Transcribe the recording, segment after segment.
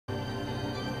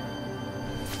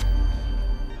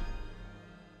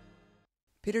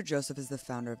Peter Joseph is the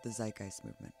founder of the Zeitgeist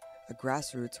Movement, a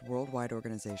grassroots worldwide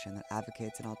organization that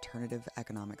advocates an alternative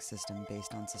economic system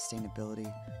based on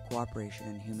sustainability, cooperation,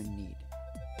 and human need.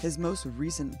 His most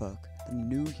recent book, The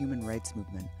New Human Rights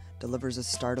Movement, delivers a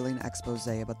startling expose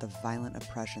about the violent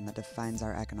oppression that defines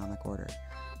our economic order,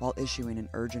 while issuing an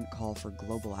urgent call for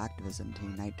global activism to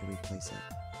unite to replace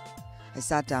it. I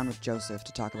sat down with Joseph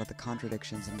to talk about the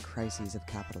contradictions and crises of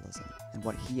capitalism and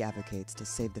what he advocates to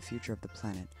save the future of the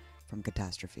planet from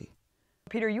catastrophe.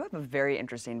 Peter, you have a very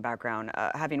interesting background,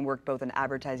 having worked both in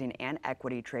advertising and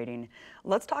equity trading.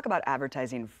 Let's talk about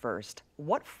advertising first.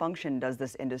 What function does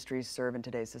this industry serve in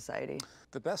today's society?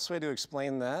 The best way to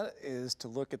explain that is to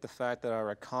look at the fact that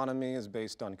our economy is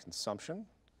based on consumption,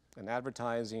 and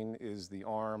advertising is the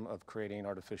arm of creating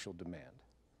artificial demand.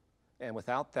 And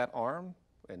without that arm,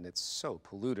 and it's so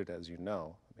polluted, as you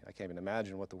know, I can't even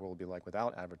imagine what the world would be like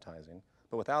without advertising,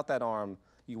 but without that arm,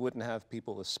 you wouldn't have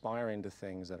people aspiring to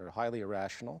things that are highly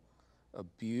irrational,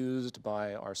 abused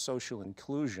by our social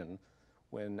inclusion.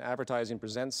 When advertising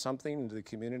presents something to the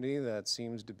community that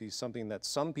seems to be something that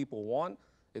some people want,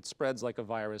 it spreads like a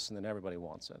virus and then everybody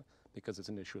wants it, because it's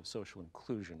an issue of social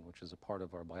inclusion, which is a part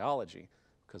of our biology,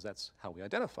 because that's how we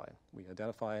identify. We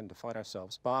identify and define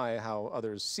ourselves by how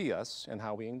others see us and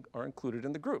how we are included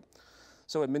in the group.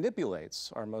 So it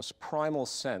manipulates our most primal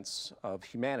sense of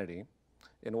humanity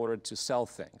in order to sell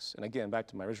things. And again, back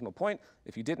to my original point,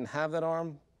 if you didn't have that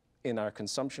arm in our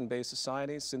consumption-based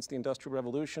society since the Industrial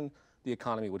Revolution, the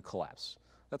economy would collapse.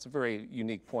 That's a very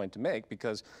unique point to make,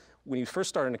 because when you first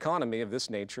start an economy of this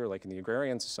nature, like in the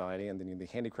agrarian society and then in the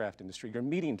handicraft industry, you're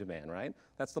meeting demand, right?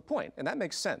 That's the point, and that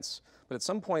makes sense. But at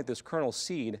some point, this kernel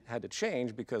seed had to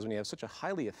change, because when you have such a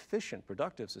highly efficient,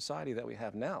 productive society that we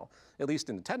have now, at least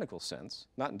in the technical sense,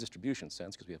 not in distribution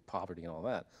sense, because we have poverty and all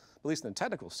that, but at least in the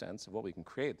technical sense of what we can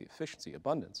create, the efficiency,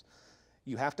 abundance,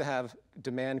 you have to have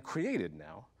demand created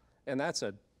now. And that's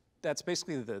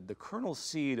basically the kernel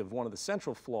seed of one of the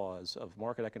central flaws of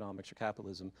market economics or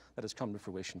capitalism that has come to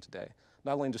fruition today.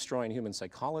 Not only destroying human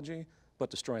psychology,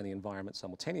 but destroying the environment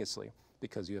simultaneously,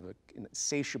 because you have an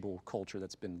insatiable culture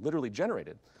that's been literally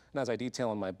generated. And as I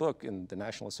detail in my book, in the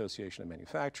National Association of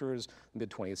Manufacturers,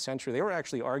 mid-20th century, they were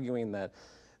actually arguing that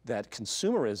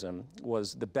consumerism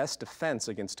was the best defense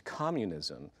against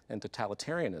communism and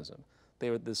totalitarianism.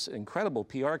 This incredible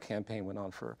PR campaign went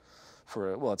on for,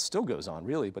 well, it still goes on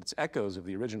really, but it's echoes of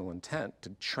the original intent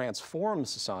to transform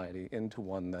society into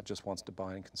one that just wants to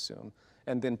buy and consume.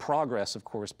 And then progress, of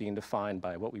course, being defined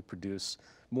by what we produce.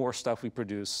 More stuff we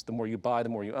produce, the more you buy, the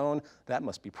more you own. That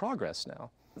must be progress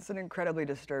now. It's an incredibly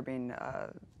disturbing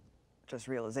just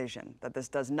realization that this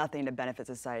does nothing to benefit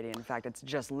society. In fact, it's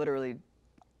just literally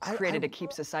created to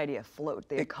keep society afloat,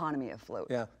 the economy afloat.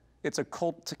 Yeah. It's a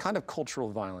kind of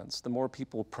cultural violence. The more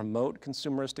people promote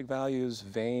consumeristic values,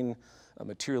 vain,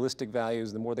 materialistic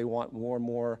values, the more they want more and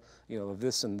more, of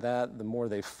this and that, the more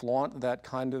they flaunt that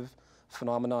kind of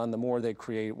phenomenon, the more they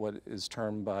create what is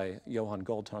termed by Johan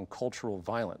Galtung cultural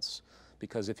violence.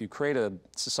 Because if you create a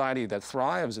society that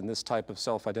thrives in this type of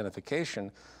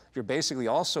self-identification, you're basically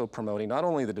also promoting not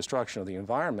only the destruction of the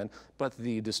environment, but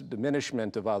the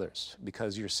diminishment of others.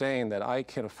 Because you're saying that I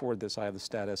can afford this, I have the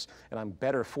status, and I'm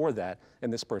better for that,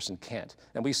 and this person can't.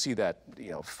 And we see that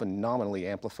phenomenally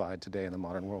amplified today in the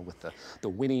modern world with the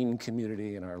winning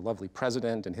community and our lovely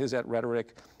president and his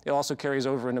rhetoric. It also carries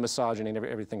over into misogyny and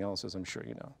everything else, as I'm sure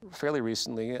you know. Fairly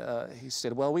recently, he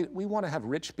said, well, we want to have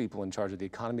rich people in charge of the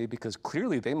economy because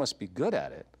clearly they must be good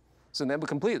at it. So then, a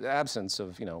complete absence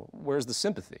of, where's the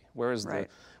sympathy? Where's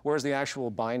the actual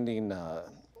binding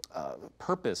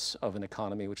purpose of an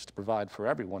economy, which is to provide for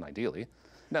everyone, ideally?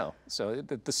 No. So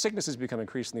the sickness has become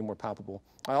increasingly more palpable.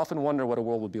 I often wonder what a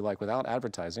world would be like without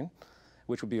advertising,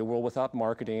 which would be a world without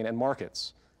marketing and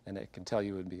markets. And I can tell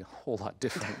you it would be a whole lot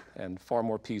different and far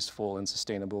more peaceful and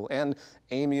sustainable and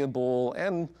amiable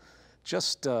and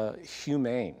just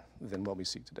humane than what we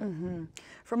see today. Mm-hmm.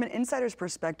 From an insider's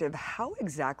perspective, how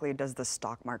exactly does the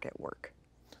stock market work?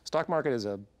 Stock market is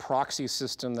a proxy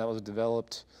system that was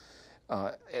developed.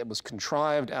 It was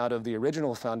contrived out of the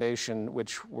original foundation,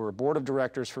 which were a board of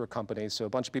directors for a company. So a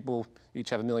bunch of people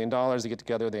each have $1 million. They get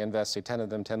together, they invest, say 10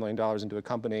 of them, $10 million into a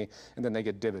company, and then they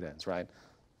get dividends, right?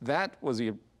 That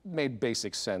made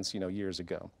basic sense, years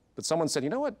ago. But someone said, you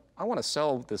know what? I want to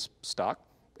sell this stock.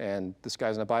 And this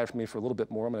guy's going to buy it from me for a little bit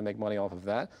more. I'm going to make money off of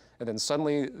that. And then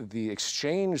suddenly the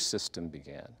exchange system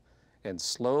began. And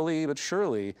slowly but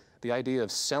surely, the idea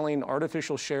of selling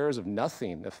artificial shares of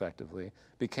nothing, effectively,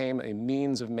 became a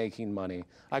means of making money.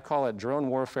 I call it drone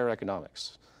warfare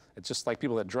economics. It's just like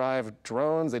people that drive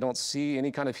drones, they don't see any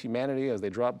kind of humanity as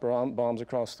they drop bombs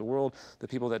across the world. The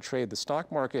people that trade the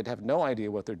stock market have no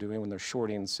idea what they're doing when they're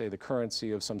shorting, say, the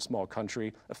currency of some small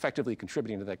country, effectively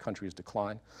contributing to that country's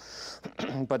decline.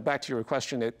 But back to your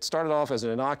question, it started off as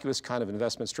an innocuous kind of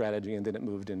investment strategy, and then it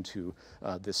moved into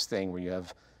this thing where you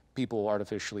have people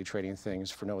artificially trading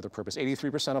things for no other purpose.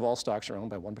 83% of all stocks are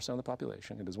owned by 1% of the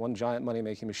population. It is one giant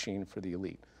money-making machine for the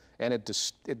elite. And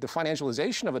the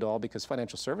financialization of it all, because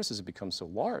financial services have become so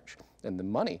large, and the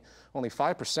money, only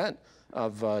 5%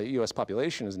 of US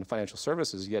population is in financial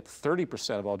services, yet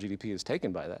 30% of all GDP is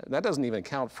taken by that. And that doesn't even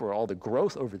account for all the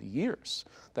growth over the years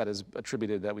that is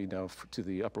attributed, that we know, to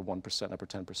the upper 1%, upper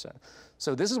 10%.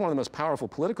 So this is one of the most powerful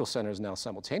political centers now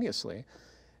simultaneously,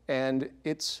 and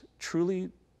it's truly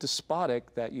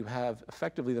despotic that you have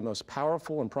effectively the most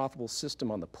powerful and profitable system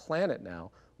on the planet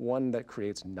now, one that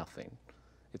creates nothing.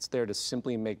 It's there to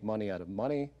simply make money out of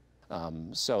money.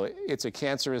 So it's a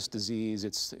cancerous disease.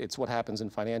 It's what happens in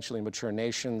financially mature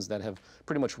nations that have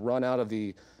pretty much run out of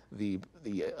the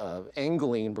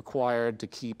angling required to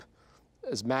keep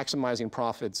as maximizing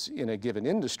profits in a given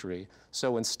industry.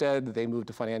 So instead, they move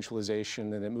to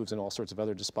financialization, and it moves in all sorts of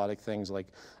other despotic things like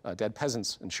dead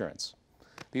peasants insurance.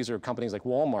 These are companies like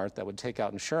Walmart that would take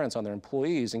out insurance on their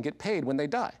employees and get paid when they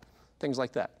die, things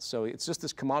like that. So it's just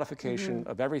this commodification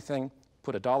of everything.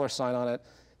 Put a dollar sign on it,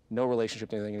 no relationship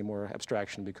to anything anymore,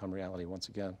 abstraction become reality once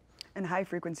again. And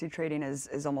high-frequency trading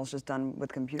is almost just done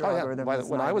with computer Oh, yeah. algorithms.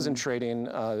 When I was in trading,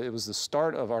 it was the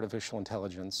start of artificial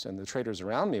intelligence, and the traders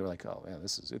around me were like, oh, yeah,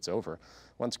 it's over.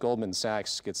 Once Goldman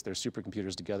Sachs gets their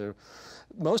supercomputers together,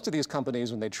 most of these companies,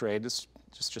 when they trade, it's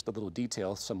just a little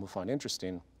detail some will find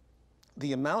interesting,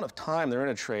 the amount of time they're in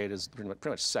a trade is pretty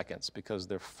much seconds, because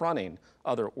they're fronting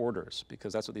other orders,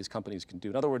 because that's what these companies can do.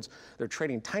 In other words, they're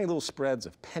trading tiny little spreads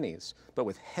of pennies, but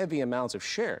with heavy amounts of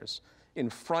shares in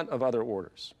front of other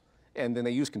orders. And then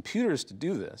they use computers to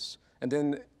do this, and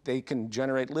then they can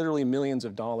generate literally millions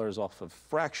of dollars off of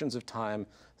fractions of time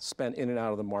spent in and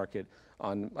out of the market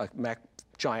on a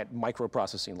giant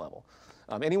microprocessing level.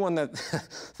 Anyone that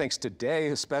thinks today,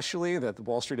 especially, that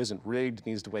Wall Street isn't rigged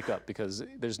needs to wake up, because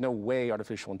there's no way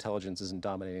artificial intelligence isn't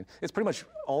dominating. It's pretty much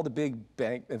all the big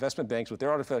investment banks with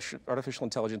their artificial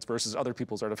intelligence versus other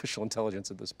people's artificial intelligence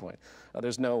at this point.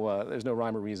 There's no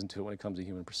rhyme or reason to it when it comes to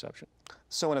human perception.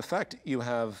 So in effect, you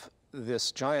have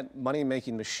this giant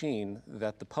money-making machine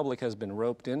that the public has been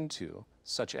roped into,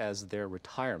 such as their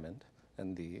retirement,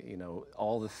 and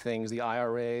all the things, the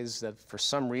IRAs that for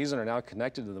some reason are now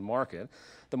connected to the market.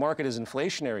 The market is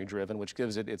inflationary driven, which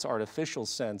gives it its artificial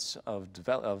sense of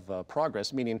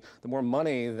progress, meaning the more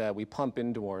money that we pump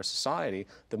into our society,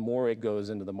 the more it goes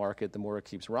into the market, the more it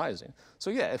keeps rising. So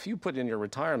yeah, if you put in your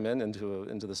retirement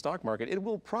into the stock market, it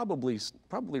will probably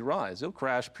rise. It'll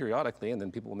crash periodically, and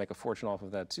then people will make a fortune off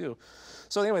of that too.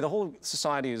 So anyway, the whole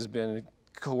society has been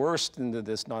coerced into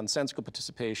this nonsensical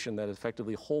participation that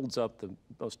effectively holds up the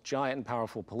most giant and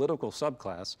powerful political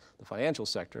subclass, the financial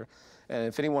sector. And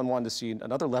if anyone wanted to see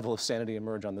another level of sanity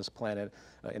emerge on this planet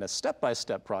in a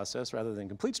step-by-step process rather than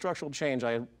complete structural change,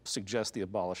 I suggest the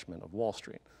abolishment of Wall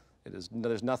Street.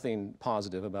 There's nothing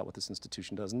positive about what this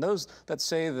institution does. And those that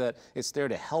say that it's there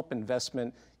to help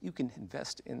investment, you can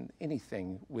invest in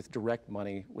anything with direct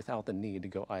money without the need to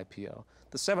go IPO.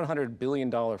 The $700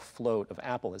 billion float of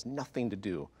Apple has nothing to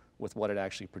do with what it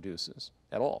actually produces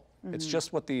at all. It's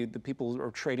just what the people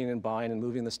are trading and buying and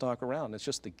moving the stock around. It's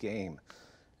just the game.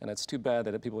 And it's too bad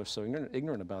that people are so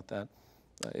ignorant about that.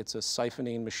 It's a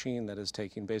siphoning machine that is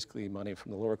taking basically money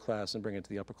from the lower class and bringing it to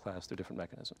the upper class through different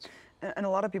mechanisms. And a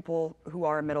lot of people who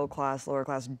are middle class, lower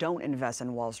class, don't invest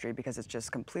in Wall Street because it's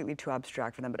just completely too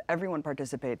abstract for them. But everyone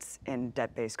participates in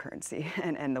debt-based currency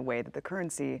and the way that the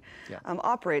currency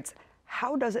operates.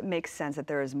 How does it make sense that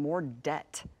there is more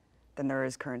debt than there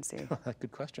is currency?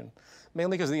 Good question.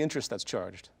 Mainly because of the interest that's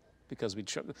charged. Because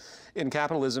in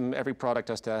capitalism, every product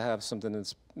has to have something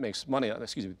that makes money,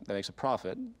 that makes a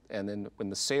profit. And then when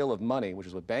the sale of money, which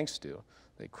is what banks do,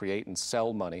 they create and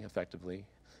sell money effectively.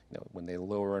 When they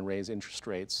lower and raise interest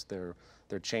rates, they're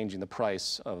changing the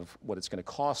price of what it's going to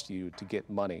cost you to get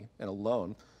money in a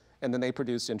loan. And then they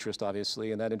produce interest,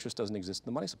 obviously, and that interest doesn't exist in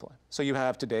the money supply. So you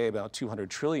have today about 200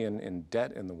 trillion in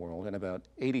debt in the world and about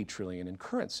 80 trillion in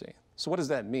currency. So what does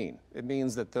that mean? It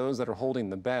means that those that are holding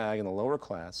the bag in the lower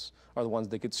class are the ones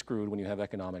that get screwed when you have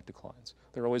economic declines.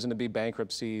 There are always going to be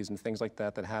bankruptcies and things like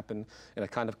that that happen in a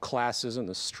kind of classism,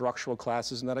 the structural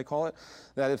classism that I call it,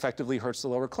 that effectively hurts the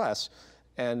lower class.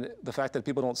 And the fact that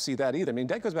people don't see that either. I mean,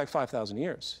 debt goes back 5,000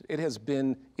 years. It has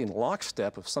been in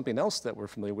lockstep of something else that we're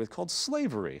familiar with called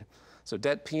slavery. So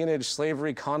debt, peonage,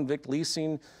 slavery, convict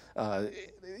leasing.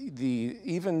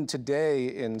 Even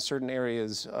today in certain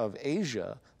areas of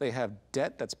Asia, they have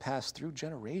debt that's passed through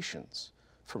generations,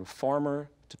 from farmer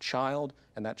to child,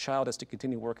 and that child has to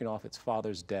continue working off its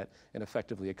father's debt in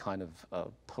effectively a kind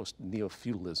of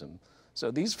post-neo-feudalism.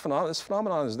 So this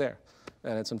phenomenon is there,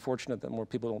 and it's unfortunate that more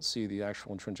people don't see the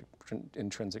actual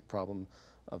intrinsic problem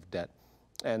of debt.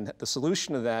 And the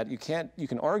solution to that, you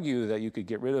can argue that you could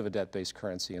get rid of a debt-based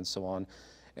currency and so on,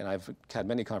 and I've had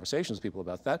many conversations with people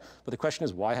about that, but the question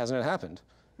is, why hasn't it happened?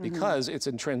 Because it's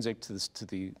intrinsic to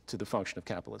the function of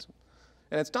capitalism.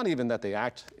 And it's not even that they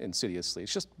act insidiously,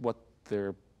 it's just what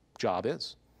their job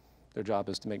is. Their job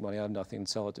is to make money out of nothing,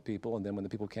 sell it to people, and then when the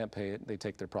people can't pay it, they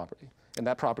take their property. And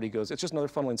that property goes, it's just another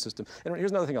funneling system. And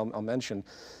here's another thing I'll mention.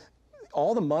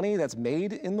 All the money that's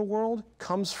made in the world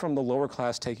comes from the lower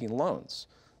class taking loans.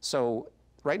 So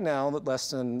right now, less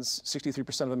than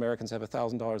 63% of Americans have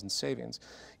 $1,000 in savings.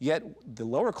 Yet the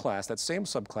lower class, that same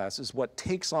subclass, is what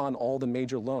takes on all the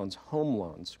major loans, home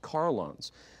loans, car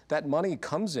loans. That money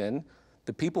comes in,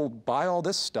 the people buy all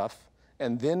this stuff,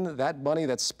 and then that money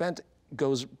that's spent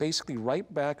goes basically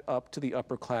right back up to the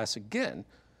upper class again,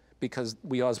 because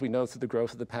as we know through the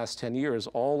growth of the past 10 years,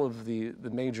 all of the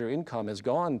major income has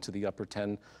gone to the upper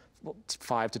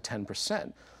 5 to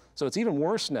 10%. So it's even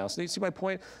worse now. So you see my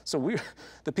point? So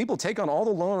the people take on all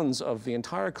the loans of the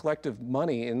entire collective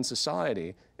money in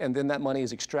society, and then that money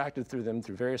is extracted through them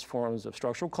through various forms of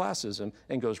structural classism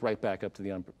and goes right back up to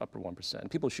the upper 1%.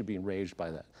 People should be enraged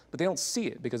by that. But they don't see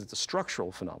it because it's a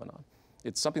structural phenomenon.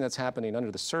 It's something that's happening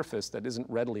under the surface that isn't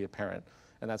readily apparent.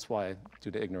 And that's why, due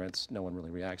to ignorance, no one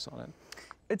really reacts on it.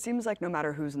 It seems like no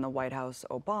matter who's in the White House,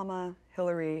 Obama,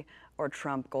 Hillary, or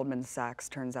Trump, Goldman Sachs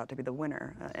turns out to be the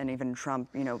winner. And even Trump,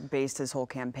 based his whole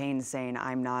campaign saying,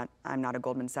 I'm not a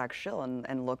Goldman Sachs shill,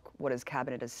 and look what his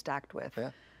cabinet is stacked with.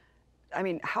 Yeah. I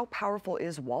mean, how powerful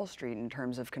is Wall Street in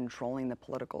terms of controlling the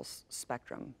political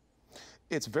spectrum?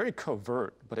 It's very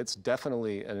covert, but it's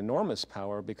definitely an enormous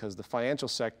power because the financial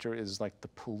sector is like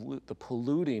the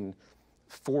polluting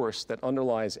force that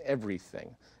underlies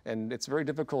everything. And it's very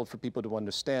difficult for people to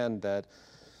understand that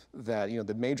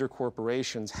the major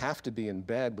corporations have to be in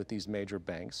bed with these major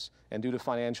banks, and due to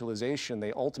financialization,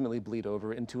 they ultimately bleed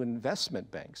over into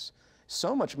investment banks.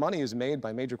 So much money is made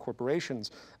by major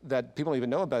corporations that people don't even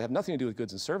know about, have nothing to do with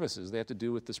goods and services. They have to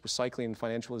do with this recycling and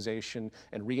financialization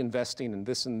and reinvesting and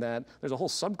this and that. There's a whole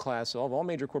subclass of all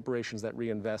major corporations that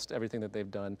reinvest everything that they've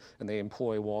done, and they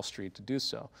employ Wall Street to do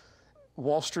so.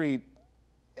 Wall Street,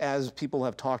 as people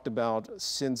have talked about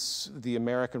since the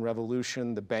American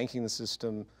Revolution, the banking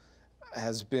system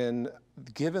has been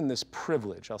given this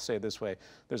privilege. I'll say it this way.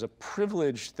 There's a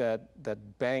privilege that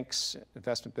banks,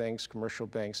 investment banks, commercial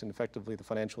banks, and effectively the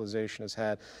financialization has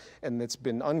had, and it's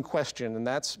been unquestioned, and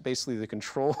that's basically the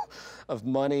control of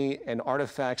money and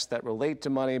artifacts that relate to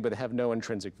money but have no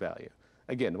intrinsic value.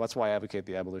 Again, that's why I advocate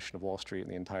the abolition of Wall Street and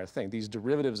the entire thing. These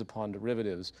derivatives upon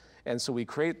derivatives, and so we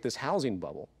create this housing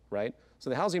bubble, right? So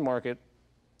the housing market,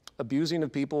 abusing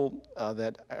of people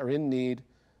that are in need,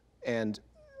 and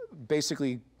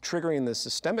basically triggering the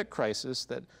systemic crisis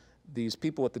that these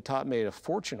people at the top made a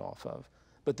fortune off of,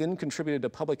 but then contributed to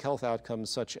public health outcomes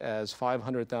such as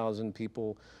 500,000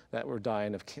 people that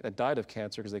died of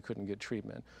cancer because they couldn't get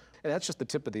treatment. And that's just the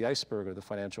tip of the iceberg of the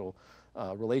financial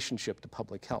relationship to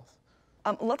public health.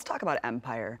 Let's talk about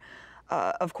empire.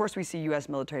 Of course, we see U.S.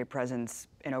 military presence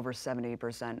in over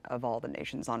 70% of all the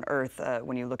nations on Earth.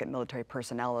 When you look at military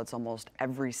personnel, it's almost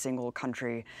every single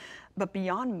country. But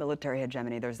beyond military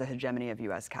hegemony, there's the hegemony of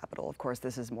U.S. capital. Of course,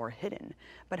 this is more hidden.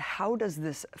 But how does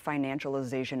this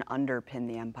financialization underpin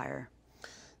the empire?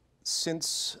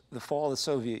 Since the fall of the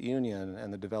Soviet Union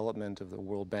and the development of the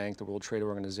World Bank, the World Trade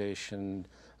Organization,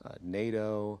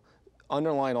 NATO,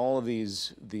 underlying all of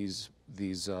these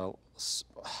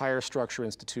higher structure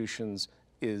institutions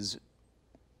is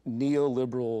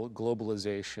neoliberal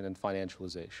globalization and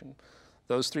financialization.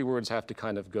 Those three words have to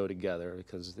kind of go together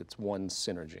because it's one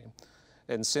synergy.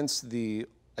 And since the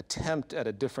attempt at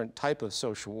a different type of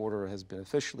social order has been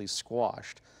officially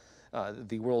squashed,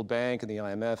 the World Bank and the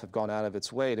IMF have gone out of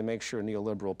its way to make sure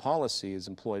neoliberal policy is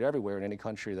employed everywhere in any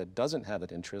country that doesn't have an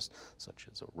interest, such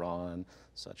as Iran,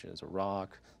 such as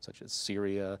Iraq, such as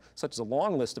Syria, such as a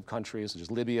long list of countries, such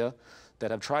as Libya,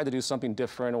 that have tried to do something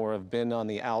different or have been on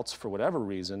the outs for whatever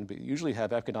reason, but usually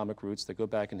have economic roots that go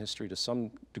back in history to some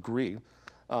degree.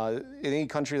 Any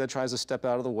country that tries to step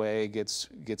out of the way gets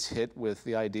hit with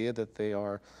the idea that they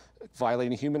are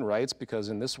violating human rights, because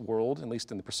in this world, at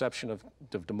least in the perception of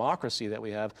democracy that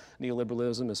we have,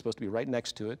 neoliberalism is supposed to be right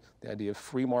next to it. The idea of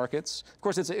free markets. Of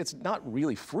course, it's not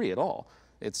really free at all.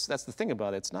 That's the thing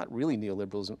about it. It's not really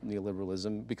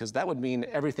neoliberalism, because that would mean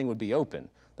everything would be open.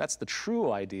 That's the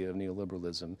true idea of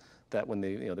neoliberalism, that when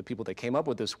the people that came up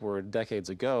with this word decades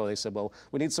ago, they said, well,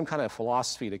 we need some kind of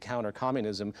philosophy to counter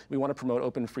communism. We want to promote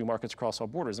open free markets across all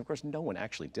borders. And of course, no one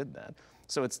actually did that.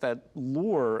 So it's that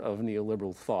lure of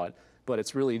neoliberal thought, but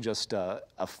it's really just a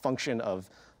function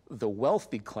of the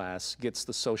wealthy class gets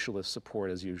the socialist support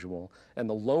as usual, and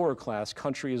the lower class,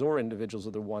 countries or individuals,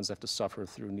 are the ones that have to suffer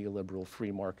through neoliberal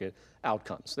free market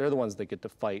outcomes. They're the ones that get to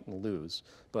fight and lose.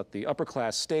 But the upper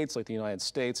class states, like the United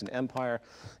States and empire,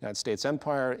 United States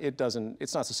empire,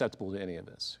 it's not susceptible to any of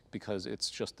this, because it's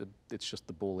just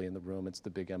the bully in the room. It's the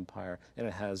big empire, and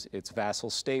it has its vassal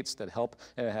states that help,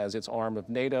 and it has its arm of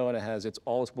NATO, and it has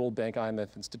all its World Bank,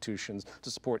 IMF institutions to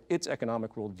support its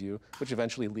economic worldview, which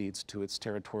eventually leads to its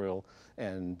territorial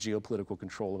and geopolitical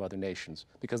control of other nations,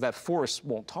 because that force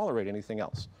won't tolerate anything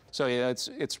else. So yeah,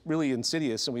 it's really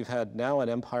insidious, and we've had now an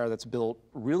empire that's built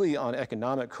really on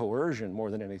economic coercion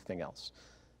more than anything else.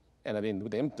 And I mean,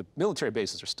 the military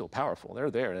bases are still powerful.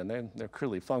 They're there, and they're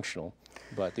clearly functional.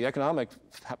 But the economic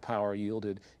power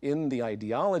yielded in the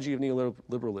ideology of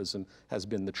neoliberalism has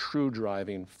been the true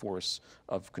driving force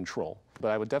of control. But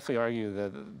I would definitely argue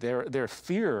that their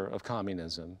fear of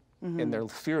communism and their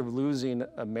fear of losing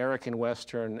American,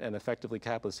 Western, and effectively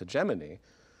capitalist hegemony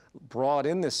brought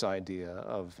in this idea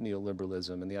of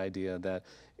neoliberalism, and the idea that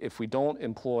if we don't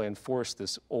employ and force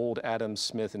this old Adam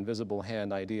Smith invisible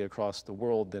hand idea across the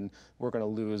world, then we're going to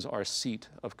lose our seat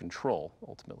of control,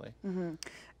 ultimately.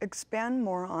 Expand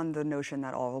more on the notion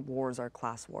that all wars are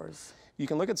class wars. You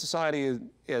can look at society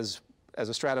as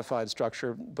a stratified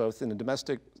structure, both in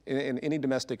any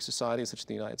domestic society, such as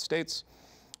the United States,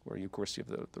 where you, of course, you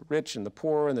have the rich and the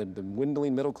poor and the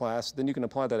dwindling middle class. Then you can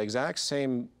apply that exact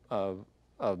same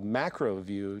macro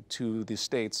view to the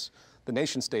states, the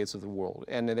nation states of the world.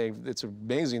 And it's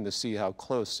amazing to see how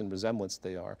close in resemblance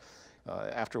they are.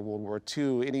 After World War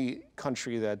II, any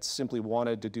country that simply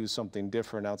wanted to do something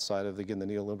different outside of, again, the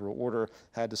neoliberal order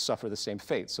had to suffer the same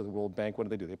fate. So the World Bank, what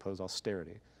do? They impose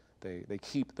austerity. They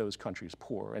keep those countries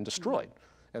poor and destroyed.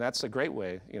 And that's a great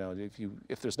way,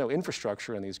 if there's no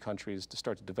infrastructure in these countries to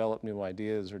start to develop new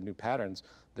ideas or new patterns,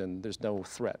 then there's no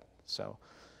threat. So,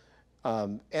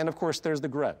 and of course, there's the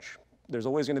grudge. There's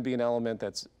always going to be an element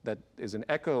that is an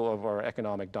echo of our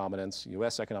economic dominance,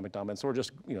 U.S. economic dominance, or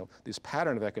just this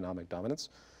pattern of economic dominance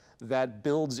that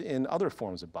builds in other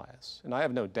forms of bias. And I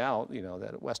have no doubt,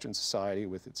 that Western society,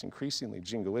 with its increasingly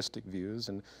jingoistic views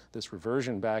and this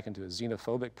reversion back into a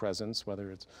xenophobic presence,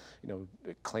 whether it's,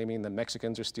 claiming that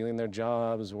Mexicans are stealing their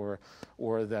jobs, or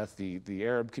that the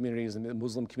Arab communities and the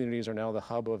Muslim communities are now the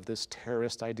hub of this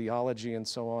terrorist ideology and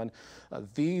so on,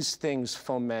 these things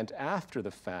foment after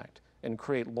the fact and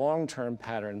create long-term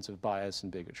patterns of bias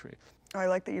and bigotry. I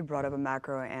like that you brought up a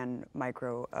macro and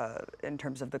micro in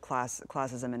terms of the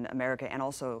classism in America and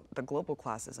also the global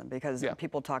classism, because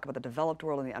people talk about the developed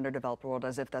world and the underdeveloped world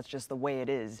as if that's just the way it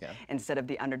is, instead of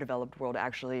the underdeveloped world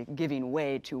actually giving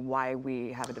way to why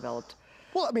we have a developed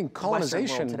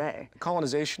colonization today.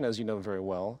 Colonization, as you know very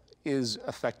well, is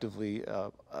effectively a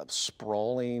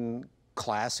sprawling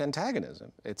class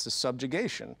antagonism. It's a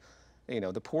subjugation.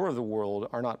 The poor of the world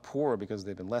are not poor because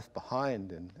they've been left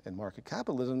behind in market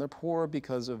capitalism. They're poor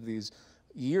because of these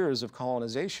years of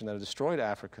colonization that have destroyed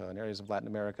Africa and areas of Latin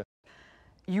America.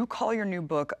 You call your new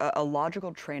book a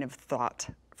logical train of thought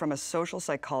from a social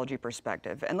psychology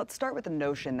perspective. And let's start with the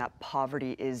notion that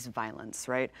poverty is violence,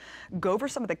 right? Go over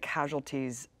some of the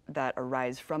casualties that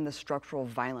arise from the structural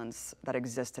violence that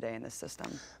exists today in this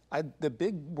system. The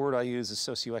big word I use is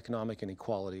socioeconomic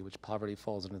inequality, which poverty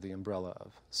falls under the umbrella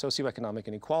of. Socioeconomic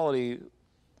inequality,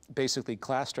 basically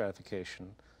class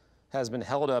stratification, has been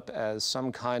held up as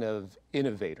some kind of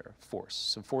innovator force,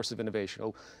 some force of innovation.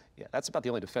 Oh, yeah, that's about the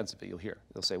only defense of it you'll hear.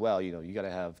 They'll say, well, you got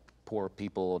to have poor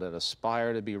people that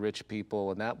aspire to be rich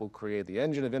people, and that will create the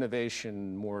engine of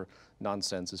innovation. More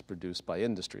nonsense is produced by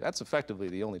industry. That's effectively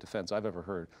the only defense I've ever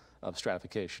heard of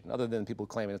stratification, other than people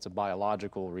claiming it's a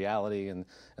biological reality and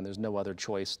there's no other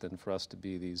choice than for us to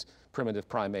be these primitive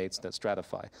primates that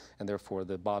stratify, and therefore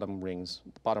the bottom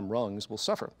rungs will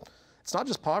suffer. It's not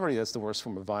just poverty that's the worst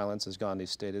form of violence, as Gandhi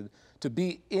stated. To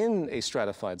be in a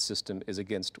stratified system is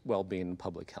against well-being and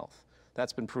public health.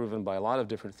 That's been proven by a lot of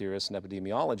different theorists in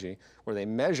epidemiology, where they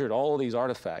measured all of these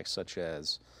artifacts, such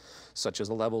as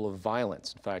the level of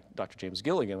violence. In fact, Dr. James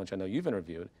Gilligan, which I know you've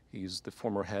interviewed, he's the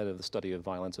former head of the study of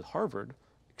violence at Harvard,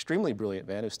 extremely brilliant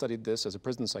man who studied this as a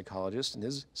prison psychologist, and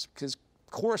his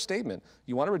core statement.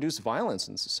 You want to reduce violence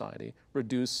in society,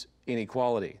 reduce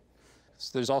inequality.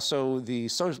 So there's also the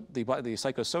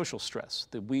psychosocial stress,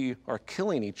 that we are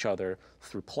killing each other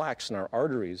through plaques in our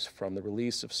arteries from the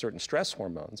release of certain stress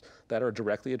hormones that are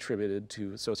directly attributed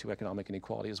to socioeconomic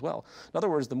inequality as well. In other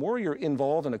words, the more you're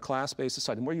involved in a class-based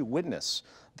society, the more you witness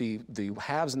the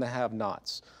haves and the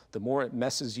have-nots, the more it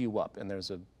messes you up, and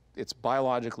it's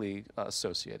biologically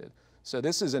associated. So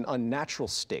this is an unnatural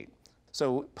state.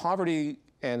 So poverty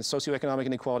and socioeconomic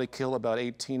inequality kill about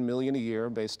 18 million a year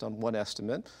based on one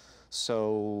estimate.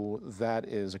 So that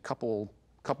is a couple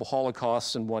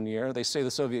holocausts in 1 year. They say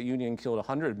the Soviet Union killed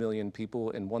 100 million people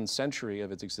in 1 century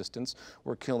of its existence.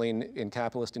 We're killing in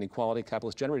capitalist inequality,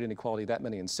 capitalist-generated inequality, that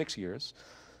many in 6 years.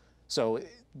 So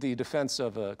the defense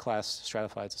of a class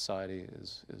stratified society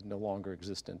is no longer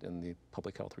existent in the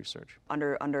public health research.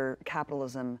 Under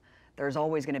capitalism, there's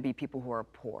always going to be people who are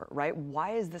poor, right?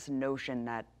 Why is this notion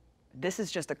that this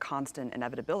is just a constant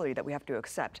inevitability that we have to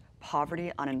accept? Poverty,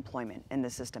 unemployment in the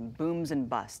system, booms and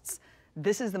busts.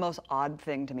 This is the most odd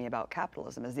thing to me about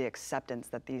capitalism, is the acceptance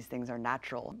that these things are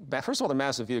natural. First of all, the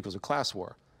massive vehicles of class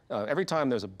war. Every time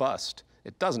there's a bust,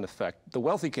 it doesn't affect, the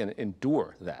wealthy can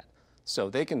endure that. So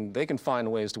they can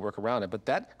find ways to work around it, but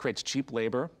that creates cheap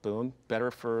labor, boom,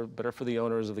 better for the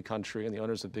owners of the country and the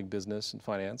owners of big business and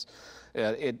finance.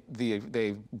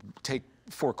 They take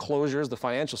foreclosures. The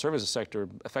financial services sector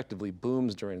effectively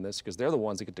booms during this because they're the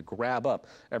ones that get to grab up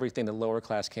everything the lower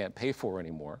class can't pay for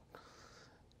anymore.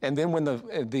 And then when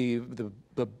the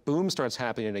boom starts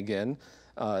happening again,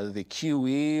 the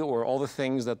QE or all the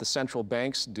things that the central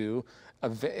banks do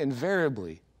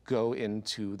invariably go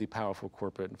into the powerful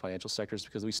corporate and financial sectors,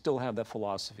 because we still have that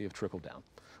philosophy of trickle down.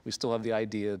 We still have the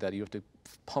idea that you have to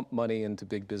pump money into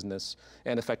big business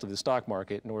and effectively the stock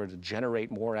market in order to generate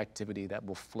more activity that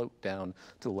will float down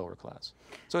to the lower class.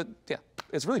 So yeah,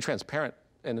 it's really transparent,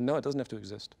 and no, it doesn't have to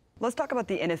exist. Let's talk about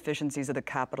the inefficiencies of the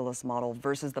capitalist model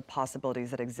versus the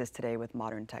possibilities that exist today with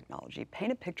modern technology.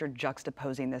 Paint a picture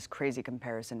juxtaposing this crazy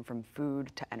comparison from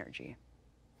food to energy.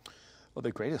 Well,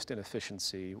 the greatest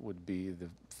inefficiency would be the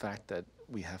fact that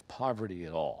we have poverty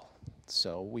at all.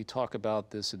 So we talk about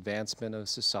this advancement of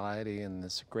society and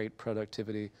this great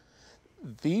productivity.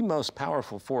 The most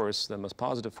powerful force, the most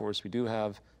positive force we do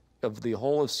have of the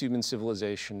whole of human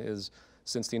civilization is,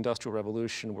 since the Industrial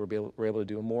Revolution, we're able to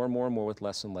do more and more and more with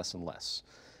less and less and less.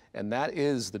 And that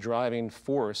is the driving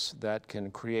force that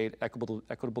can create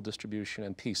equitable distribution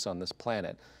and peace on this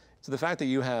planet. So the fact that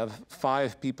you have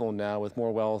 5 people now with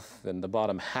more wealth than the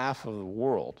bottom half of the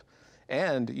world,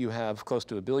 and you have close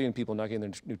to 1 billion people not getting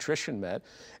their nutrition met,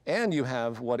 and you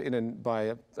have what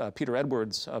Peter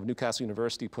Edwards of Newcastle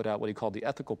University put out what he called the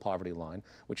ethical poverty line,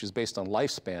 which is based on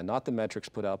lifespan, not the metrics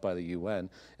put out by the UN.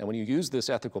 And when you use this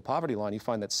ethical poverty line, you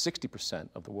find that 60%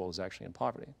 of the world is actually in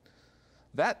poverty.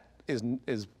 That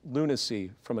is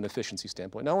lunacy from an efficiency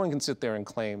standpoint. No one can sit there and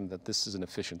claim that this is an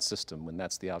efficient system when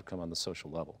that's the outcome on the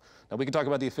social level. Now, we can talk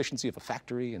about the efficiency of a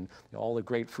factory and all the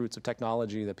great fruits of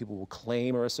technology that people will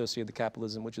claim are associated with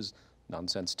capitalism, which is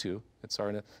nonsense too. It's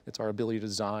our ability to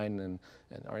design and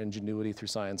our ingenuity through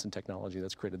science and technology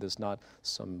that's created this, not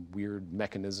some weird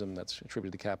mechanism that's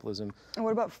attributed to capitalism. And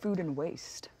what about food and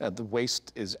waste? The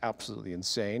waste is absolutely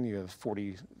insane. You have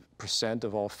 40%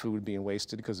 of all food being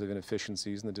wasted because of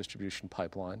inefficiencies in the distribution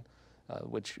pipeline,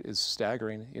 which is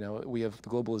staggering. You know, we have the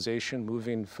globalization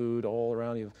moving food all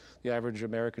around. You have the average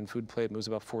American food plate moves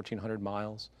about 1,400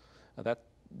 miles.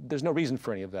 There's no reason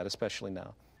for any of that, especially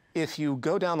now. If you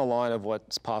go down the line of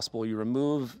what's possible, you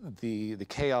remove the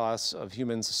chaos of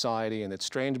human society and its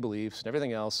strange beliefs and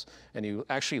everything else, and you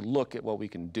actually look at what we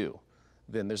can do,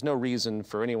 then there's no reason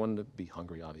for anyone to be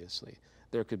hungry, obviously.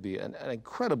 There could be an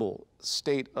incredible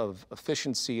state of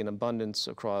efficiency and abundance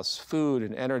across food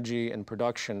and energy and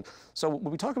production. So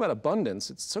when we talk about abundance,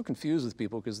 it's so confused with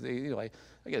people because I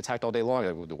get attacked all day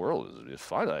long. The world is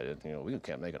finite. We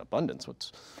can't make an abundance.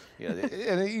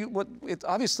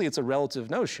 Obviously it's a relative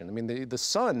notion. I mean, the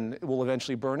sun will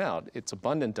eventually burn out. It's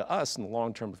abundant to us in the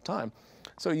long term of time.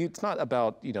 So it's not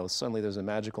about, suddenly there's a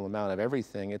magical amount of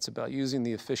everything. It's about using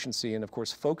the efficiency and, of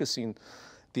course, focusing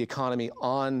the economy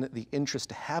on the interest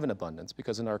to have an abundance,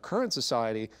 because in our current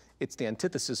society, it's the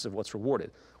antithesis of what's rewarded.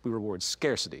 We reward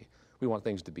scarcity. We want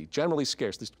things to be generally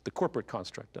scarce. The corporate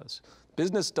construct does.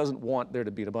 Business doesn't want there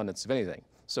to be an abundance of anything.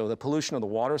 So the pollution of the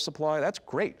water supply, that's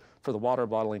great for the water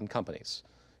bottling companies.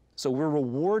 So we're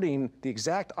rewarding the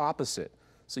exact opposite.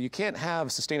 So you can't have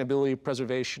sustainability,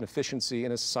 preservation, efficiency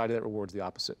in a society that rewards the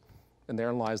opposite. And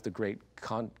therein lies the great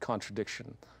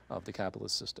contradiction of the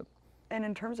capitalist system. And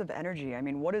in terms of energy, I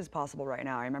mean, what is possible right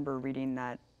now? I remember reading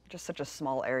that just such a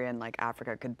small area in like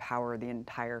Africa could power the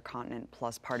entire continent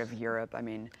plus part of Europe. I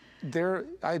mean,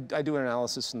 I do an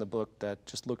analysis in the book that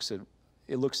just looks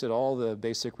at all the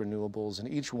basic renewables, and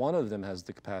each one of them has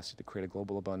the capacity to create a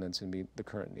global abundance and meet the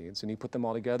current needs. And you put them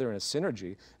all together in a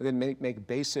synergy, and then make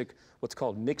basic what's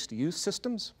called mixed-use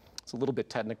systems. It's a little bit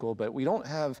technical, but we don't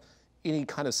have any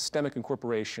kind of systemic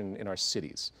incorporation in our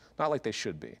cities, not like they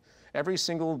should be. Every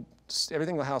single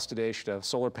house today should have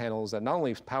solar panels that not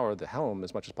only power the home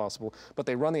as much as possible, but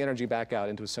they run the energy back out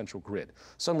into a central grid.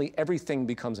 Suddenly, everything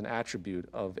becomes an attribute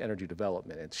of energy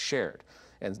development. It's shared.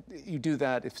 And you do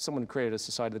that if someone created a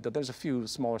society there's a few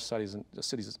smaller cities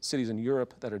in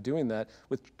Europe that are doing that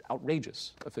with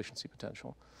outrageous efficiency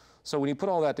potential. So when you put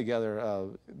all that together,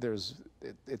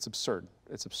 it's absurd.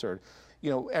 It's absurd. You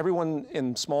know, everyone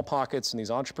in small pockets and these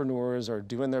entrepreneurs are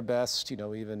doing their best, you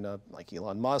know, even like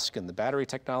Elon Musk and the battery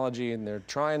technology, and they're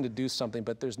trying to do something,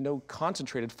 but there's no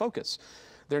concentrated focus.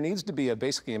 There needs to be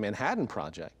basically a Manhattan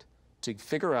Project to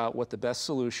figure out what the best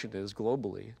solution is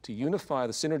globally, to unify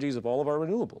the synergies of all of our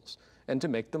renewables and to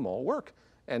make them all work.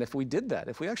 And if we did that,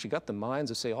 if we actually got the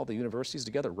minds of, say, all the universities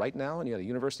together right now, and you had a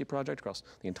university project across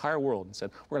the entire world and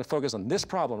said, we're going to focus on this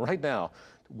problem right now.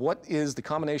 What is the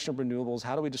combination of renewables?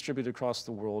 How do we distribute it across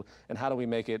the world? And how do we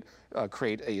make it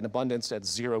create an abundance at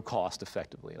zero cost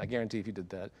effectively? And I guarantee if you did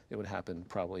that, it would happen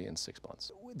probably in 6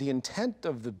 months. The intent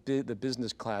of the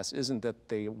business class isn't that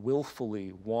they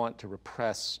willfully want to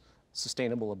repress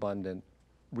sustainable, abundant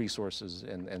resources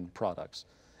and products.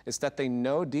 It's that they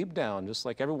know deep down, just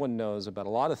like everyone knows about a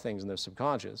lot of things in their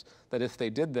subconscious, that if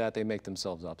they did that, they make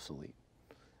themselves obsolete.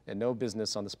 And no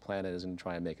business on this planet is going to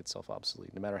try and make itself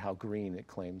obsolete, no matter how green it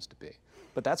claims to be.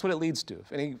 But that's what it leads to.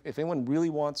 If anyone really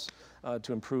wants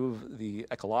to improve the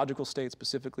ecological state,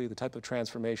 specifically the type of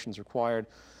transformations required,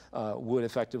 would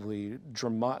effectively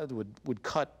would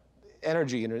cut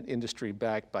energy industry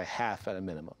back by half at a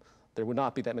minimum. There would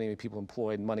not be that many people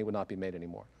employed, and money would not be made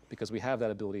anymore, because we have that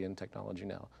ability in technology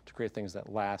now to create things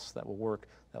that last, that will work,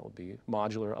 that will be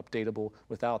modular, updatable,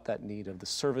 without that need of the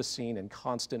servicing and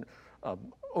constant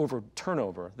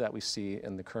turnover that we see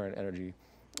in the current energy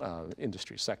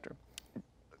industry sector.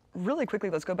 Really quickly,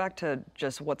 let's go back to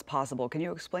just what's possible. Can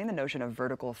you explain the notion of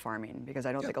vertical farming? Because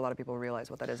I don't think a lot of people realize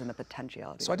what that is and the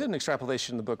potentiality. So I did an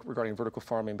extrapolation in the book regarding vertical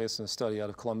farming based on a study out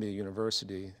of Columbia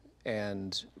University.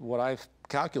 And what I've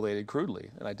calculated crudely,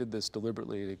 and I did this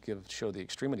deliberately to show the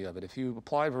extremity of it, if you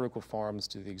apply vertical farms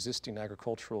to the existing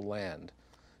agricultural land,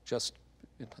 just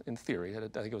in theory, I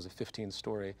think it was a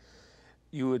 15-story,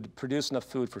 you would produce enough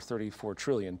food for 34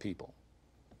 trillion people.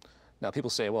 Now people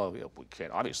say, well, we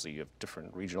can't, obviously you have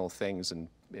different regional things and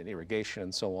irrigation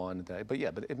and so on, but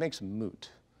it makes moot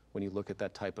when you look at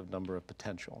that type of number of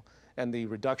potential. And the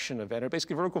reduction of energy,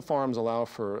 basically vertical farms allow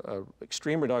for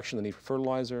extreme reduction in the need for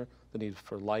fertilizer, the need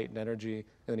for light and energy,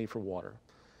 and the need for water.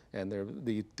 And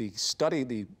the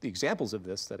examples of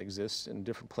this that exist in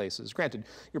different places, granted,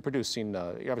 you're obviously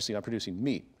not producing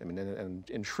meat. I mean, and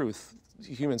in truth,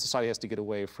 human society has to get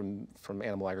away from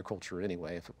animal agriculture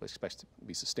anyway if it expects to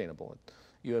be sustainable.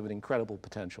 You have an incredible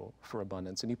potential for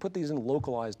abundance. And you put these in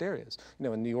localized areas. You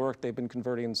know, in New York, they've been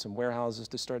converting some warehouses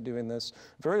to start doing this.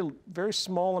 Very, very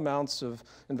small amounts of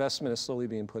investment is slowly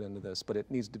being put into this, but it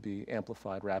needs to be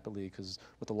amplified rapidly because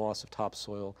with the loss of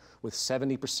topsoil, with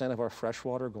 70% of our fresh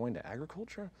water going to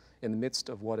agriculture in the midst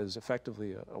of what is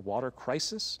effectively a water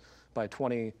crisis, by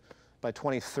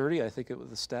 2030, I think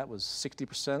the stat was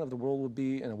 60% of the world would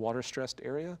be in a water-stressed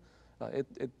area.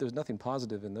 There's nothing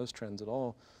positive in those trends at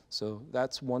all. So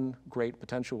that's one great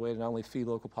potential way to not only feed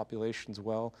local populations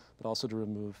well, but also to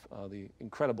remove the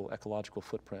incredible ecological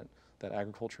footprint that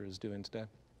agriculture is doing today.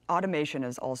 Automation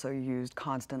is also used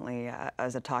constantly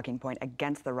as a talking point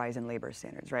against the rise in labor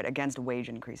standards, right? Against wage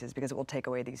increases, because it will take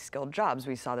away these skilled jobs.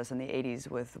 We saw this in the 80s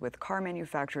with car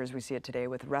manufacturers. We see it today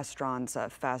with restaurants,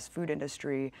 fast food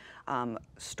industry,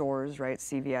 stores, right?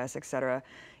 CVS, et cetera.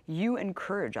 You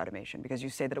encourage automation because you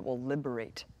say that it will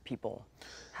liberate people.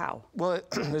 How? Well,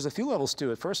 there's a few levels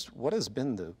to it. First, what has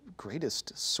been the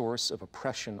greatest source of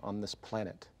oppression on this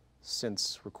planet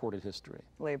since recorded history?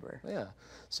 Labor. Yeah.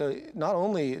 So not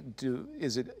only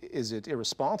is it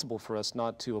irresponsible for us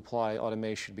not to apply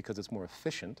automation because it's more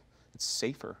efficient, it's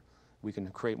safer, we can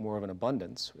create more of an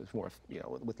abundance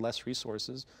with less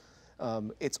resources.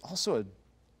 It's also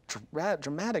a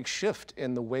dramatic shift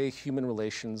in the way human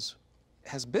relations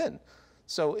has been.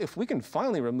 So if we can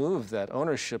finally remove that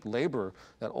ownership labor,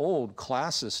 that old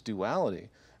classist duality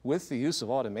with the use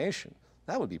of automation,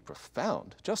 that would be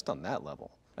profound just on that level.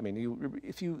 I mean,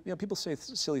 people say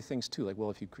silly things too, like,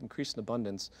 well, if you increase in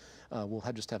abundance, we'll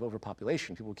just have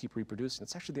overpopulation. People will keep reproducing.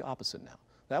 It's actually the opposite now.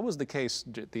 That was the case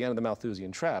at the end of the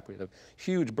Malthusian trap. We had a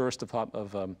huge burst of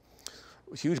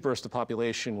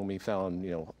population when we found,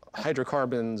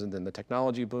 hydrocarbons, and then the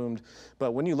technology boomed.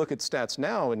 But when you look at stats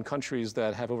now in countries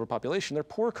that have overpopulation, they're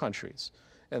poor countries.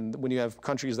 And when you have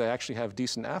countries that actually have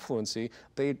decent affluency,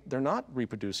 they're not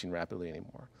reproducing rapidly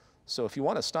anymore. So if you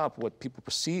want to stop what people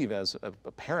perceive as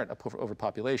apparent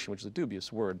overpopulation, which is a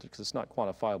dubious word because it's not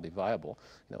quantifiably viable,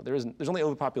 there's only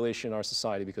overpopulation in our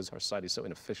society because our society is so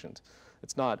inefficient.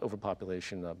 It's not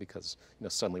overpopulation because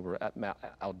suddenly we're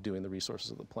outdoing the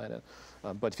resources of the planet.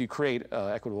 But if you create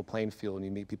an equitable playing field and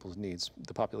you meet people's needs,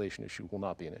 the population issue will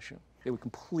not be an issue. It would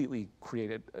completely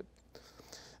create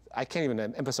I can't even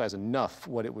emphasize enough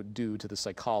what it would do to the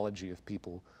psychology of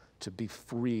people to be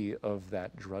free of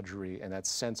that drudgery and that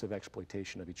sense of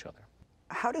exploitation of each other.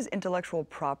 How does intellectual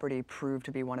property prove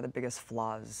to be one of the biggest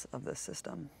flaws of this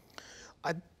system?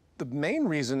 The main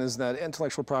reason is that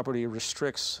intellectual property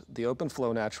restricts the open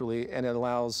flow naturally, and it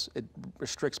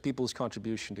restricts people's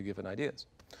contribution to given ideas.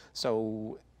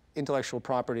 So intellectual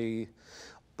property,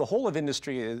 the whole of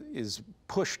industry is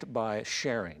pushed by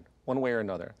sharing, one way or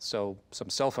another. So some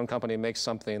cell phone company makes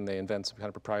something, they invent some kind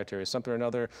of proprietary something or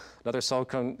another cell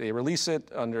phone, they release it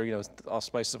under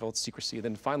auspices of secrecy,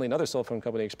 then finally another cell phone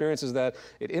company experiences that,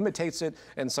 it imitates it,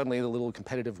 and suddenly the little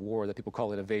competitive war that people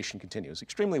call innovation continues.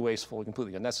 Extremely wasteful and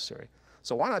completely unnecessary.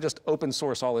 So why not just open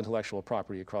source all intellectual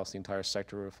property across the entire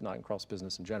sector, if not across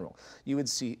business in general? You would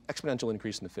see exponential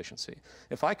increase in efficiency.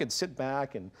 If I could sit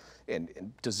back and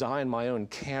design my own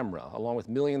camera, along with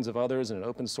millions of others in an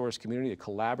open source community, a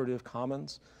collaborative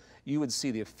commons, you would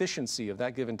see the efficiency of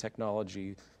that given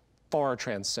technology far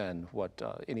transcend what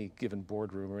any given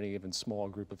boardroom or any given small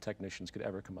group of technicians could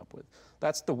ever come up with.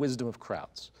 That's the wisdom of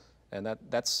crowds. And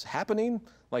that's happening,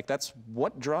 that's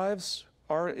what drives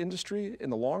our industry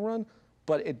in the long run.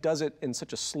 But it does it in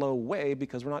such a slow way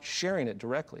because we're not sharing it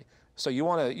directly. So you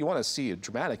want to see a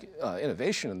dramatic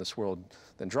innovation in this world,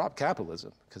 then drop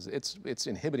capitalism, because it's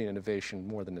inhibiting innovation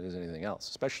more than it is anything else,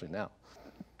 especially now.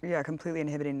 Yeah, completely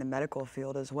inhibiting the medical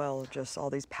field as well, just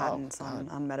all these patents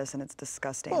on medicine. It's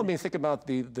disgusting. Well, I mean, think about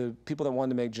the people that wanted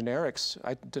to make generics.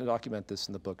 I did document this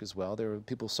in the book as well. There were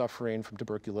people suffering from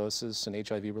tuberculosis and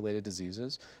HIV-related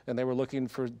diseases, and they were looking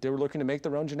to make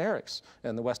their own generics.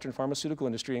 And the Western pharmaceutical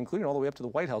industry, including all the way up to the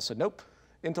White House, said, nope,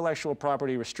 intellectual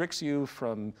property restricts you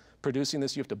from producing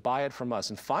this. You have to buy it from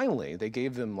us. And finally, they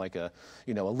gave them a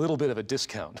little bit of a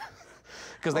discount.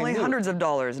 Only hundreds of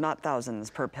dollars, not thousands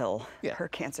per pill, per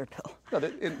cancer pill. No,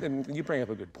 and you bring up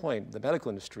a good point. The medical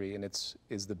industry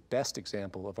is the best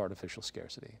example of artificial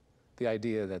scarcity. The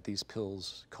idea that these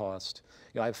pills cost,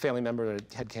 I have a family member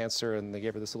that had cancer and they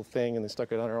gave her this little thing and they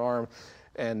stuck it on her arm,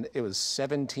 and it was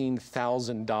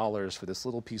 $17,000 for this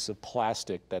little piece of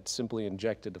plastic that simply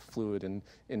injected a fluid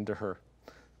into her.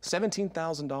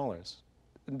 $17,000.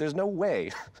 There's no way.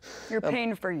 You're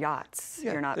paying for yachts.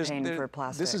 You're not paying for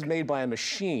plastic. This is made by a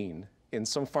machine in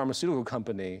some pharmaceutical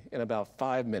company in about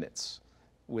 5 minutes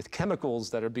with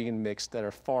chemicals that are being mixed that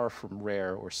are far from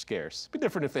rare or scarce. It'd be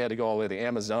different if they had to go all the way to the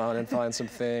Amazon and find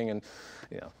something. And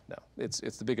no, it's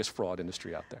the biggest fraud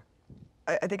industry out there.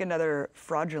 I think another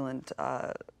fraudulent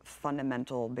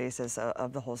fundamental basis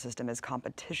of the whole system is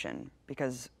competition,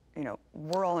 because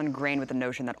we're all ingrained with the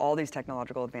notion that all these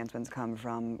technological advancements come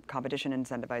from competition,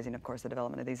 incentivizing, of course, the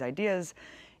development of these ideas.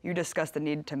 You discussed the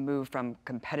need to move from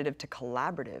competitive to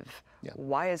collaborative. Yeah.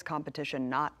 Why is competition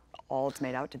not all it's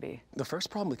made out to be? The first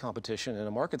problem with competition in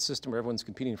a market system where everyone's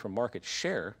competing for market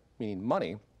share, meaning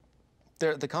money,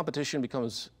 the competition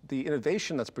becomes, the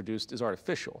innovation that's produced is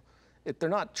artificial. They're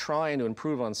not trying to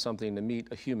improve on something to meet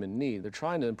a human need. They're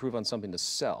trying to improve on something to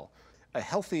sell. A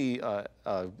healthy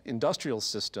industrial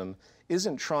system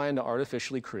isn't trying to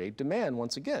artificially create demand,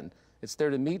 once again. It's there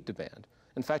to meet demand.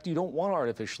 In fact, you don't want to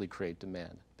artificially create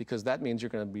demand because that means you're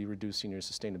going to be reducing your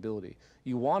sustainability.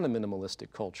 You want a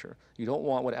minimalistic culture. You don't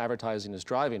want what advertising is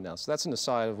driving now. So that's an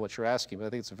aside of what you're asking, but I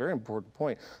think it's a very important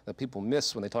point that people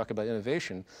miss when they talk about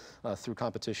innovation through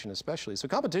competition especially. So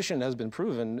competition has been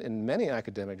proven in many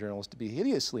academic journals to be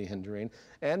hideously hindering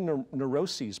and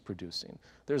neuroses producing.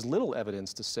 There's little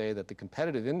evidence to say that the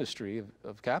competitive industry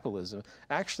of capitalism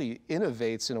actually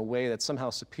innovates in a way that's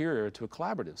somehow superior to a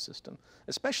collaborative system,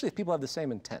 especially if people have the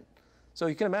same intent. So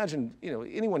you can imagine,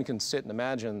 anyone can sit and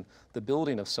imagine the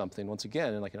building of something, once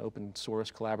again, in like an open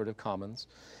source collaborative commons,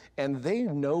 and they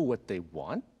know what they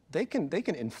want. They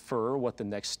can infer what the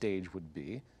next stage would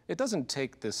be. It doesn't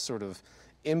take this sort of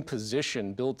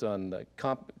imposition built on the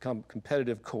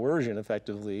competitive coercion,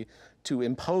 effectively, to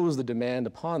impose the demand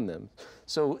upon them.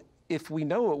 So if we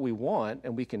know what we want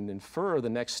and we can infer the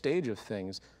next stage of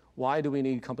things, why do we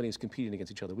need companies competing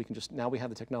against each other? We can just, now we have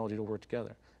the technology to work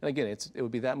together. And again, it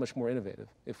would be that much more innovative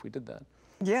if we did that.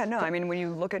 Yeah, no, I mean, when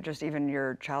you look at just even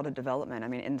your childhood development, I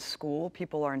mean, in school,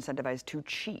 people are incentivized to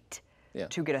cheat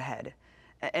to get ahead.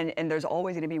 And there's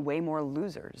always going to be way more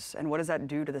losers. And what does that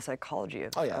do to the psychology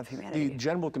of humanity? The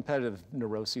general competitive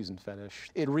neuroses and fetish.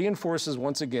 It reinforces,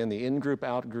 once again, the in-group,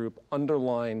 out-group,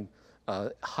 underlying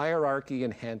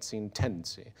hierarchy-enhancing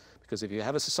tendency. Because if you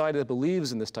have a society that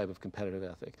believes in this type of competitive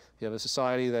ethic, if you have a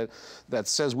society that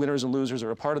says winners and losers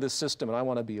are a part of this system and I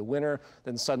want to be a winner,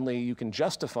 then suddenly you can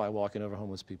justify walking over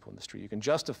homeless people in the street. You can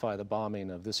justify the bombing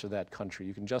of this or that country.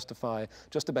 You can justify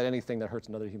just about anything that hurts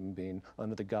another human being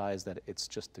under the guise that it's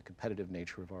just the competitive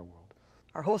nature of our world.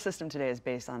 Our whole system today is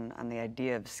based on the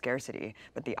idea of scarcity,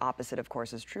 but the opposite, of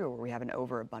course, is true, where we have an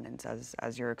overabundance,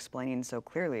 as you're explaining so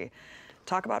clearly.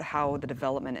 Talk about how the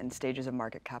development and stages of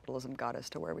market capitalism got us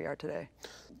to where we are today.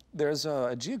 There's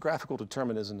a geographical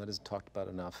determinism that isn't talked about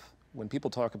enough. When people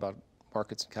talk about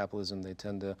markets and capitalism, they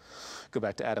tend to go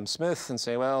back to Adam Smith and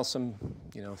say, well, some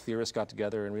theorists got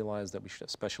together and realized that we should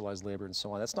have specialized labor and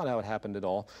so on. That's not how it happened at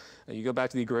all. You go back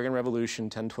to the Agrarian Revolution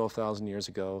 10, 12,000 years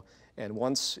ago, and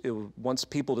once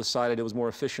people decided it was more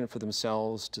efficient for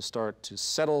themselves to start to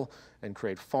settle and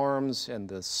create farms, and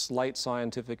the slight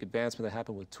scientific advancement that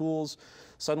happened with tools,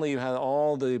 suddenly you had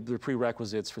all the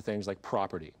prerequisites for things like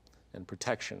property and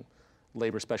protection,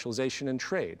 labor specialization, and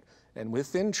trade. And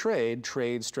within trade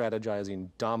strategizing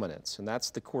dominance. And that's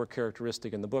the core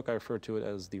characteristic in the book. I refer to it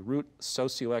as the root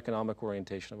socioeconomic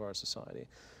orientation of our society,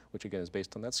 which again is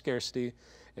based on that scarcity,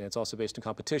 and it's also based on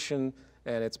competition,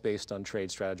 and it's based on trade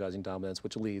strategizing dominance,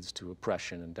 which leads to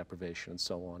oppression and deprivation and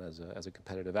so on as a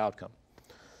competitive outcome.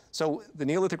 So the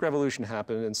Neolithic Revolution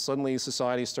happened, and suddenly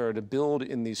society started to build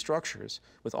in these structures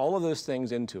with all of those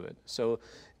things into it. So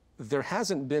there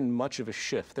hasn't been much of a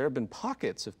shift. There have been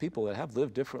pockets of people that have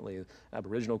lived differently,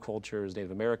 Aboriginal cultures,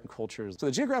 Native American cultures. So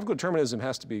the geographical determinism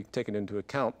has to be taken into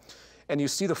account. And you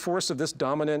see the force of this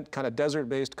dominant kind of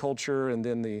desert-based culture, and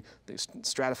then the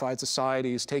stratified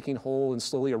societies taking hold and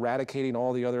slowly eradicating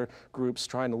all the other groups,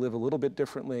 trying to live a little bit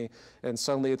differently. And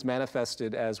suddenly it's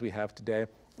manifested as we have today,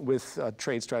 with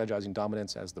trade strategizing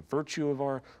dominance as the virtue of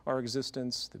our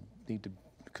existence, the need to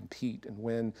compete and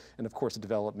win, and of course the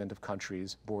development of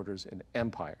countries, borders, and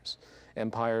empires.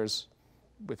 Empires,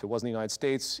 if it wasn't the United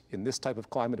States, in this type of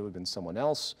climate it would have been someone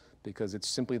else, because it's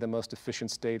simply the most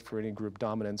efficient state for any group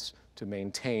dominance to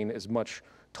maintain as much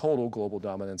total global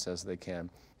dominance as they can.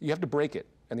 You have to break it,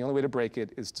 and the only way to break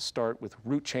it is to start with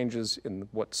root changes in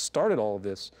what started all of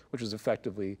this, which is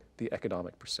effectively the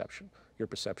economic perception, the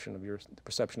perception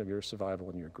of your survival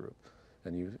in your group.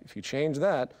 And if you change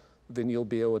that, then you'll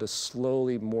be able to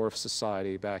slowly morph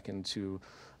society back into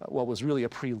what was really a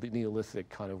pre-Neolithic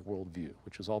kind of worldview,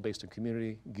 which was all based on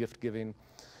community, gift-giving.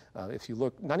 If you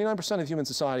look, 99% of human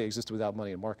society existed without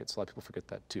money and markets. A lot of people forget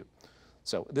that too.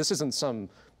 So this isn't some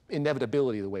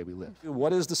inevitability of the way we live.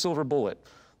 What is the silver bullet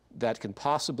that can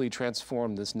possibly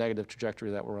transform this negative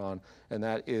trajectory that we're on? And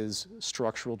that is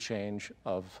structural change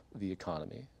of the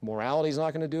economy. Morality is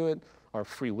not going to do it. Our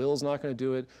free will is not going to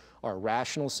do it. Our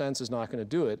rational sense is not going to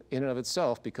do it in and of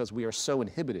itself, because we are so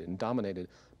inhibited and dominated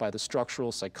by the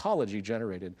structural psychology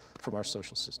generated from our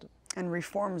social system. And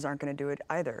reforms aren't going to do it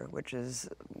either, which is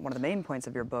one of the main points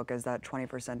of your book, is that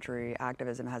 21st century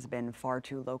activism has been far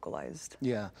too localized.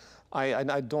 Yeah,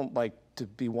 I don't like to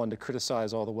be one to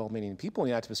criticize all the well-meaning people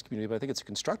in the activist community, but I think it's a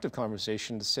constructive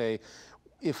conversation to say,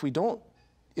 if we don't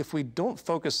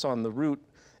focus on the root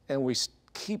and we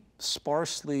keep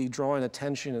sparsely drawing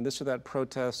attention in this or that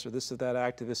protest or this or that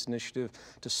activist initiative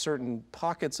to certain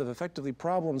pockets of effectively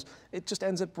problems, it just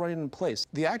ends up running in place.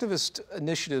 The activist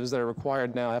initiatives that are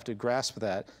required now have to grasp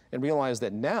that and realize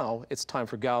that now it's time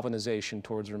for galvanization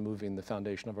towards removing the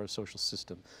foundation of our social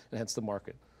system, and hence the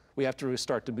market. We have to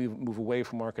start to move away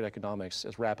from market economics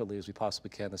as rapidly as we possibly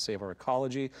can to save our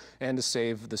ecology and to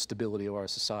save the stability of our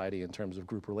society in terms of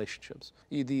group relationships.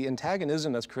 The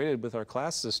antagonism that's created with our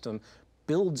class system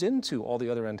builds into all the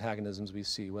other antagonisms we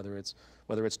see, whether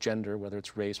it's gender, whether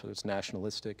it's race, whether it's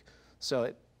nationalistic.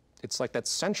 So it's like that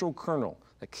central kernel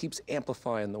that keeps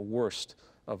amplifying the worst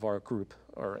of our group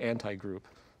or anti-group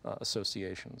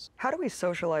associations. How do we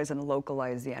socialize and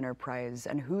localize the enterprise,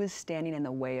 and who is standing in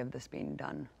the way of this being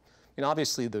done? And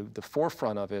obviously the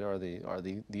forefront of it are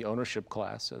the ownership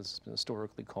class, as it's been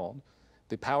historically called.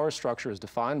 The power structure is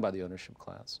defined by the ownership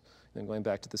class. And going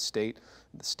back to the state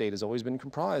has always been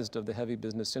comprised of the heavy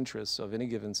business interests of any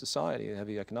given society,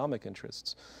 heavy economic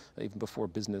interests, even before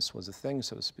business was a thing,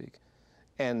 so to speak.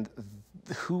 And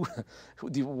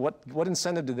what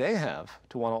incentive do they have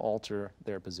to want to alter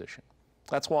their position?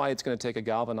 That's why it's going to take a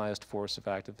galvanized force of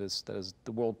activists that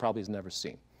the world probably has never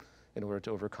seen in order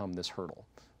to overcome this hurdle.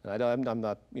 And I'm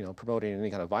not promoting any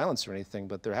kind of violence or anything,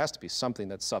 but there has to be something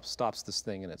that stops this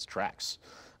thing in its tracks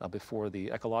before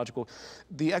the ecological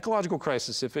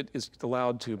crisis, if it is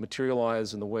allowed to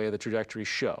materialize in the way the trajectories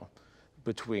show,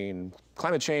 between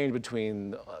climate change,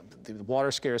 between the water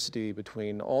scarcity,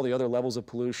 between all the other levels of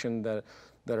pollution that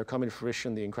are coming to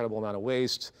fruition, the incredible amount of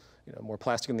waste, more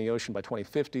plastic in the ocean by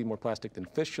 2050, more plastic than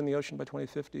fish in the ocean by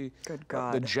 2050. Good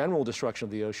God. The general destruction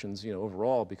of the oceans,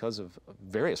 overall, because of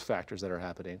various factors that are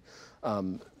happening.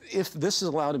 If this is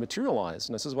allowed to materialize,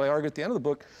 and this is what I argue at the end of the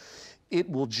book, it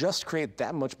will just create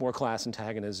that much more class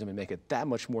antagonism and make it that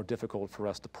much more difficult for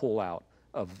us to pull out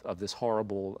of this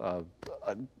horrible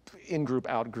in-group,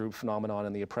 out-group phenomenon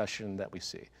and the oppression that we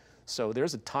see. So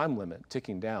there's a time limit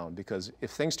ticking down, because if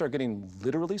things start getting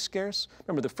literally scarce,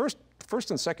 remember the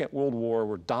First and Second World War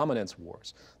were dominance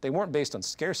wars. They weren't based on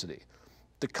scarcity.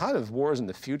 The kind of wars in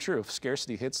the future, if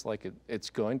scarcity hits like it's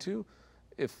going to,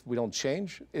 if we don't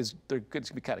change, it's going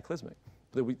to be cataclysmic.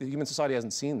 The human society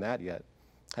hasn't seen that yet,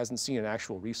 hasn't seen an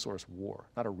actual resource war,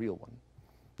 not a real one.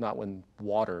 Not when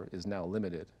water is now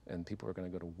limited and people are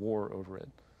going to go to war over it.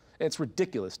 And it's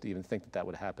ridiculous to even think that that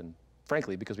would happen,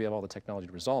 frankly, because we have all the technology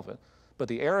to resolve it. But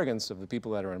the arrogance of the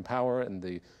people that are in power and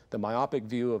the myopic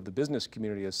view of the business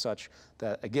community is such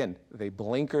that, again, they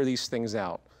blanker these things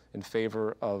out in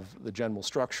favor of the general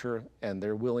structure, and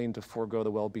they're willing to forego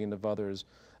the well-being of others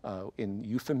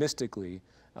euphemistically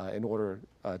in order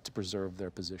to preserve their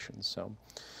positions. So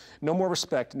no more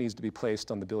respect needs to be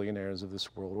placed on the billionaires of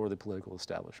this world or the political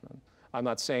establishment. I'm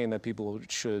not saying that people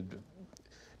should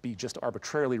be just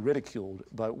arbitrarily ridiculed,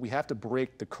 but we have to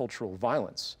break the cultural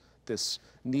violence, this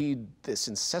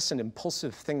incessant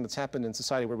impulsive thing that's happened in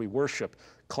society where we worship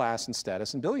class and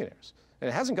status and billionaires. And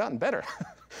it hasn't gotten better.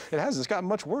 It's gotten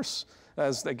much worse,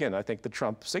 as again, I think the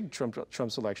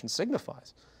Trump's election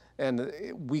signifies. And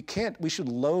we should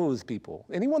loathe people.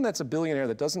 Anyone that's a billionaire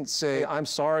that doesn't say, I'm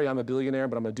sorry, I'm a billionaire,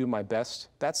 but I'm gonna do my best,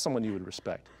 that's someone you would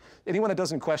respect. Anyone that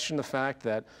doesn't question the fact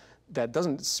that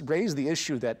doesn't raise the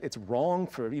issue that it's wrong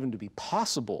for it even to be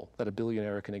possible that a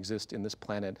billionaire can exist in this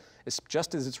planet, it's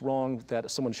just as it's wrong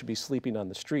that someone should be sleeping on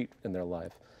the street in their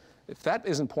life. If that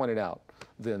isn't pointed out,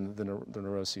 then the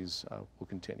neuroses will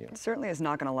continue. It certainly is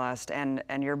not gonna last, and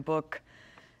your book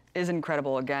is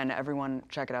incredible. Again, everyone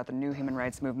check it out, The New Human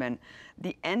Rights Movement.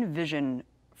 The end vision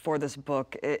for this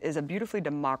book is a beautifully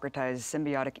democratized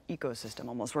symbiotic ecosystem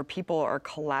almost, where people are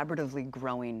collaboratively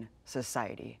growing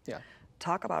society. Yeah.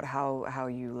 Talk about how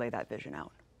you lay that vision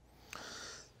out.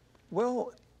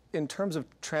 Well, in terms of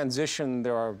transition,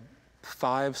 there are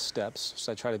 5 steps.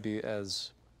 So I try to be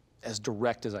as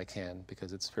direct as I can,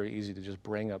 because it's very easy to just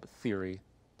bring up theory.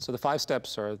 So the 5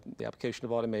 steps are the application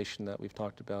of automation that we've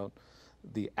talked about,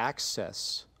 the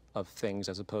access of things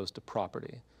as opposed to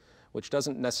property, which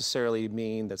doesn't necessarily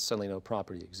mean that suddenly no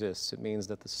property exists. It means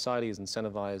that the society is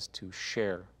incentivized to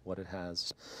share what it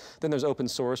has. Then there's open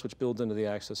source, which builds into the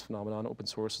access phenomenon. Open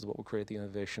source is what will create the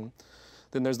innovation.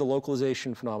 Then there's the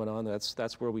localization phenomenon.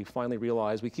 That's where we finally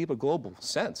realize we keep a global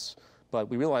sense, but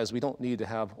we realize we don't need to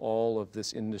have all of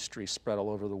this industry spread all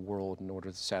over the world in order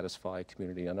to satisfy a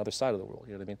community on the other side of the world,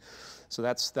 you know what I mean? So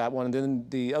that's that one. And then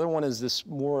the other one is this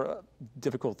more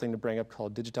difficult thing to bring up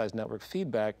called digitized network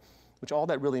feedback, which all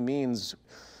that really means,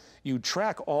 you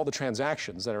track all the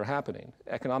transactions that are happening,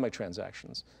 economic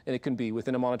transactions, and it can be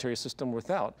within a monetary system or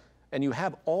without, and you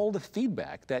have all the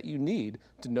feedback that you need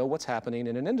to know what's happening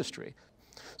in an industry.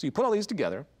 So you put all these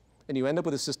together, and you end up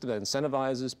with a system that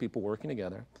incentivizes people working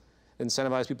together,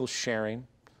 incentivize people sharing,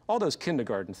 all those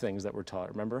kindergarten things that we're taught,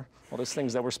 remember? All those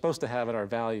things that we're supposed to have in our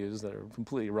values that are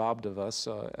completely robbed of us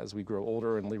as we grow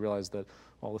older, and we realize that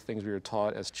all the things we were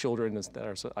taught as children that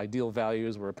are ideal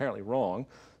values were apparently wrong,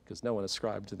 because no one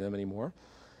ascribed to them anymore.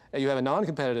 And you have a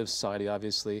non-competitive society,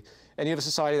 obviously, and you have a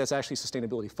society that's actually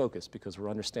sustainability focused, because we're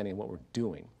understanding what we're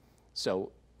doing.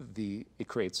 So it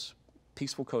creates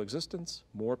peaceful coexistence,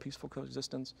 more peaceful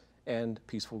coexistence, and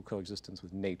peaceful coexistence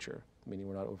with nature, meaning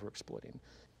we're not overexploiting.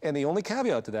 And the only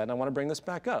caveat to that, and I want to bring this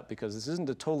back up, because this isn't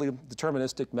a totally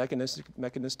deterministic,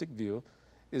 mechanistic view,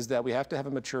 is that we have to have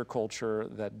a mature culture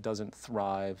that doesn't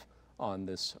thrive on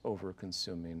this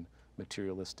over-consuming,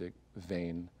 materialistic,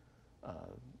 vain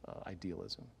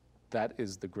idealism. That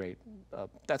is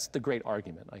that's the great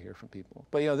argument I hear from people.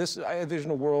 But I envision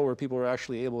a world where people are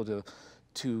actually able to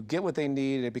to get what they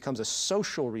need. It becomes a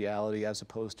social reality as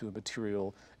opposed to a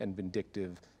material and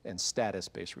vindictive and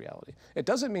status-based reality. It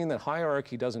doesn't mean that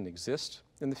hierarchy doesn't exist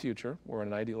in the future or in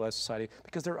an idealized society,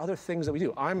 because there are other things that we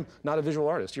do. I'm not a visual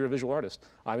artist, you're a visual artist,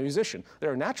 I'm a musician.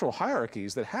 There are natural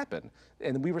hierarchies that happen,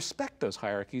 and we respect those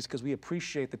hierarchies because we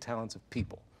appreciate the talents of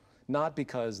people, not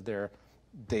because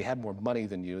they have more money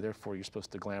than you, therefore you're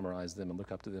supposed to glamorize them and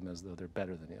look up to them as though they're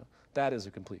better than you. That is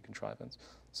a complete contrivance.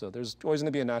 So there's always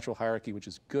going to be a natural hierarchy, which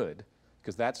is good,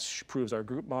 because that proves our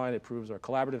group mind, it proves our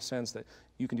collaborative sense that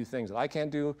you can do things that I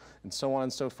can't do, and so on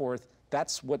and so forth.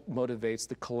 That's what motivates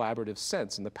the collaborative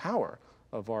sense and the power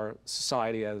of our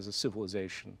society as a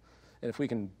civilization. And if we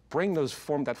can bring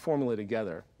that formula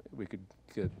together, we could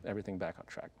get everything back on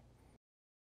track.